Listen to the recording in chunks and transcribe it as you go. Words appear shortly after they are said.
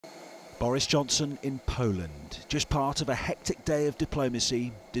Boris Johnson in Poland, just part of a hectic day of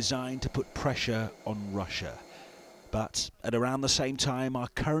diplomacy designed to put pressure on Russia. But at around the same time, our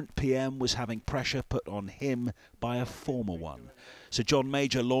current PM was having pressure put on him by a former one. Sir John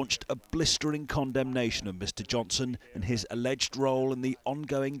Major launched a blistering condemnation of Mr Johnson and his alleged role in the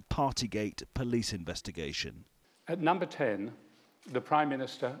ongoing Partygate police investigation. At number 10, the Prime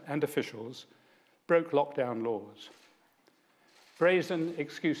Minister and officials broke lockdown laws. Brazen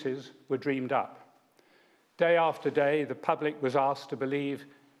excuses were dreamed up. Day after day, the public was asked to believe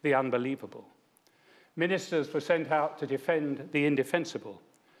the unbelievable. Ministers were sent out to defend the indefensible,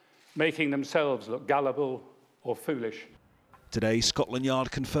 making themselves look gullible or foolish. Today, Scotland Yard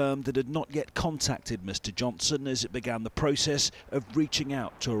confirmed that it had not yet contacted Mr Johnson as it began the process of reaching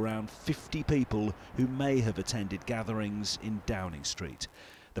out to around 50 people who may have attended gatherings in Downing Street.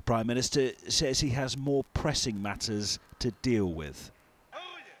 The Prime Minister says he has more pressing matters to deal with.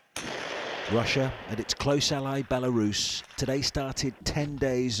 Russia and its close ally Belarus today started 10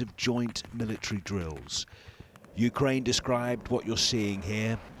 days of joint military drills. Ukraine described what you're seeing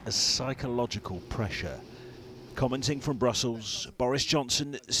here as psychological pressure. Commenting from Brussels, Boris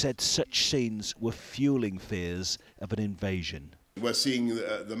Johnson said such scenes were fueling fears of an invasion. We're seeing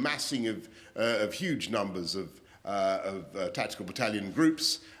the massing of huge numbers of tactical battalion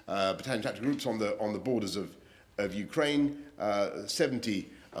groups, tactical groups on the borders of Ukraine, 70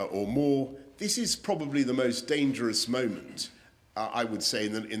 or more. This is probably the most dangerous moment, I would say,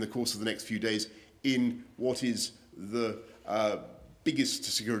 in the course of the next few days, in what is the biggest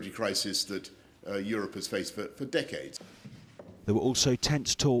security crisis that Europe has faced for decades. There were also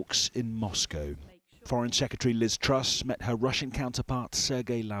tense talks in Moscow. Foreign Secretary Liz Truss met her Russian counterpart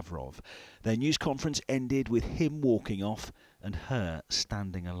Sergei Lavrov. Their news conference ended with him walking off and her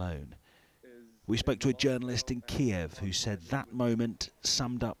standing alone. We spoke to a journalist in Kiev who said that moment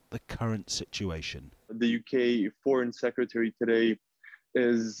summed up the current situation. The UK Foreign Secretary today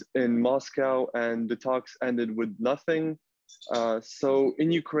is in Moscow and the talks ended with nothing. So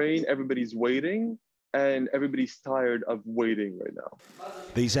in Ukraine, everybody's waiting and everybody's tired of waiting right now.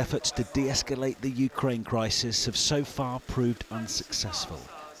 These efforts to de-escalate the Ukraine crisis have so far proved unsuccessful,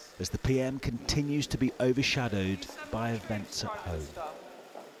 as the PM continues to be overshadowed by events at home.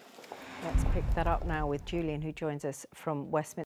 Let's pick that up now with Julian, who joins us from Westminster.